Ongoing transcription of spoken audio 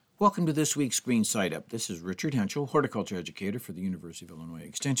Welcome to this week's Green Side Up. This is Richard Henschel, horticulture educator for the University of Illinois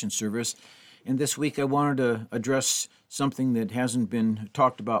Extension Service. And this week I wanted to address something that hasn't been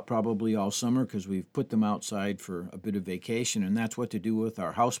talked about probably all summer because we've put them outside for a bit of vacation, and that's what to do with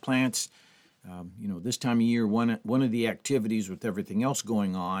our houseplants. This time of year, one of the activities with everything else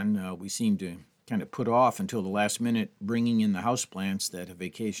going on, we seem to kind of put off until the last minute bringing in the houseplants that have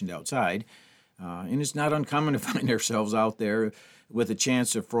vacationed outside. And it's not uncommon to find ourselves out there with a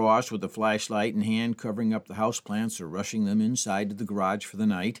chance of frost with a flashlight in hand, covering up the houseplants or rushing them inside to the garage for the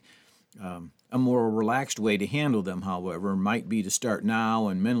night. A more relaxed way to handle them, however, might be to start now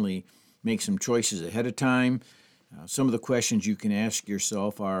and mentally make some choices ahead of time. Some of the questions you can ask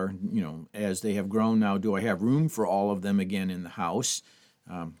yourself are, as they have grown now, do I have room for all of them again in the house?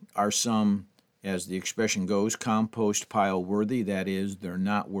 Are some, as the expression goes, compost pile worthy? That is, they're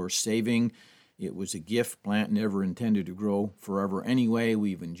not worth saving. It was a gift plant never intended to grow forever anyway.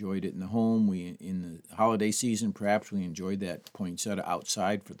 We've enjoyed it in the home. In the holiday season, perhaps we enjoyed that poinsettia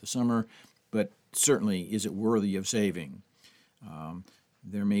outside for the summer, but certainly is it worthy of saving?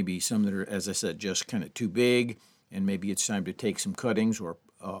 There may be some that are, as I said, just kind of too big, and maybe it's time to take some cuttings or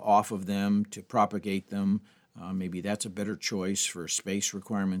off of them to propagate them. Maybe that's a better choice for space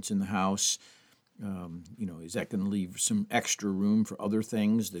requirements in the house. Is that going to leave some extra room for other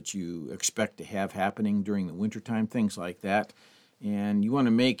things that you expect to have happening during the wintertime, things like that? And you want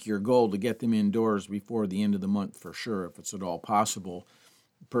to make your goal to get them indoors before the end of the month for sure, if it's at all possible.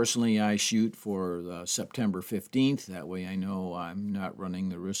 Personally, I shoot for September 15th. That way I know I'm not running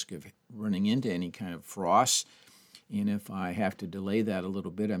the risk of running into any kind of frost. And if I have to delay that a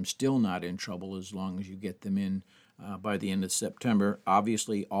little bit, I'm still not in trouble as long as you get them in by the end of September.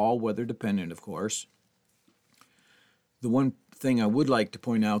 Obviously, all weather dependent, of course. The one thing I would like to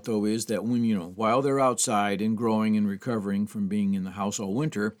point out, though, is that while they're outside and growing and recovering from being in the house all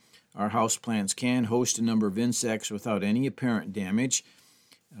winter, our houseplants can host a number of insects without any apparent damage.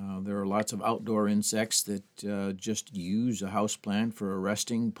 There are lots of outdoor insects that just use a houseplant for a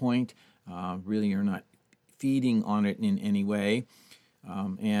resting point. Really are not feeding on it in any way.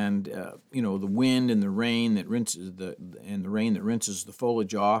 The wind and the rain that rinses the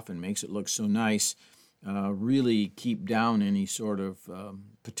foliage off and makes it look so nice really keep down any sort of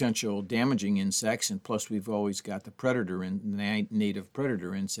potential damaging insects. And plus, we've always got the native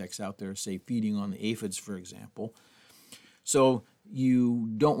predator insects out there, say feeding on the aphids, for example. So you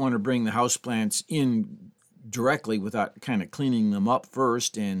don't want to bring the houseplants in directly without kind of cleaning them up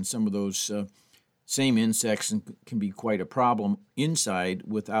first, and some of those same insects can be quite a problem inside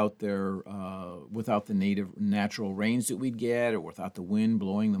without the natural rains that we'd get, or without the wind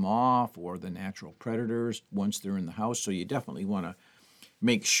blowing them off, or the natural predators once they're in the house. So you definitely want to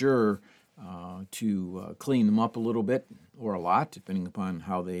make sure to clean them up a little bit or a lot, depending upon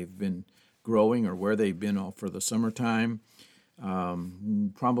how they've been growing or where they've been all for the summertime.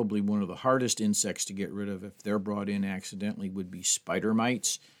 Probably one of the hardest insects to get rid of if they're brought in accidentally would be spider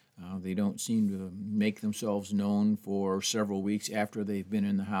mites. They don't seem to make themselves known for several weeks after they've been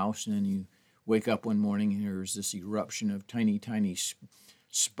in the house, and then you wake up one morning and there's this eruption of tiny, tiny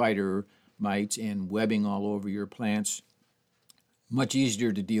spider mites and webbing all over your plants. Much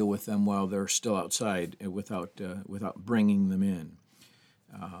easier to deal with them while they're still outside without bringing them in.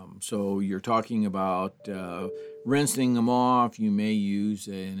 So you're talking about rinsing them off. You may use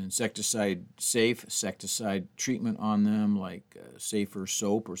an insecticide treatment on them, like Safer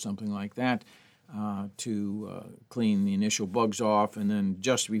soap or something like that, to clean the initial bugs off. And then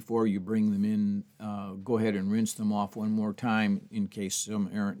just before you bring them in, go ahead and rinse them off one more time in case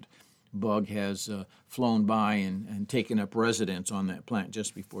some errant bug has flown by and taken up residence on that plant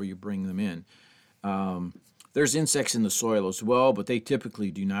just before you bring them in. There's insects in the soil as well, but they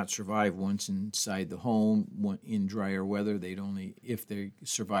typically do not survive once inside the home. In drier weather, if they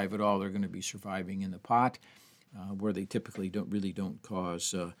survive at all, they're going to be surviving in the pot, where they typically don't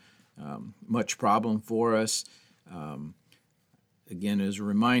cause much problem for us. Again, as a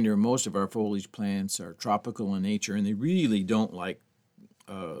reminder, most of our foliage plants are tropical in nature, and they really don't like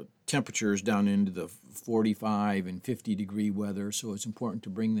temperatures down into the 45 and 50 degree weather, so it's important to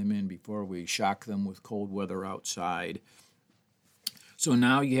bring them in before we shock them with cold weather outside. So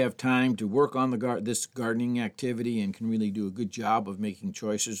now you have time to work on this gardening activity and can really do a good job of making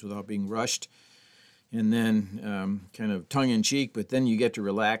choices without being rushed. And then kind of tongue-in-cheek, but then you get to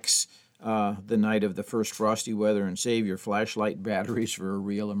relax the night of the first frosty weather and save your flashlight batteries for a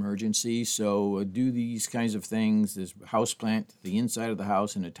real emergency. So do these kinds of things, this houseplant, the inside of the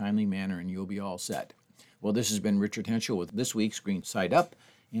house in a timely manner, and you'll be all set. Well, this has been Richard Henschel with this week's Green Side Up,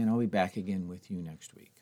 and I'll be back again with you next week.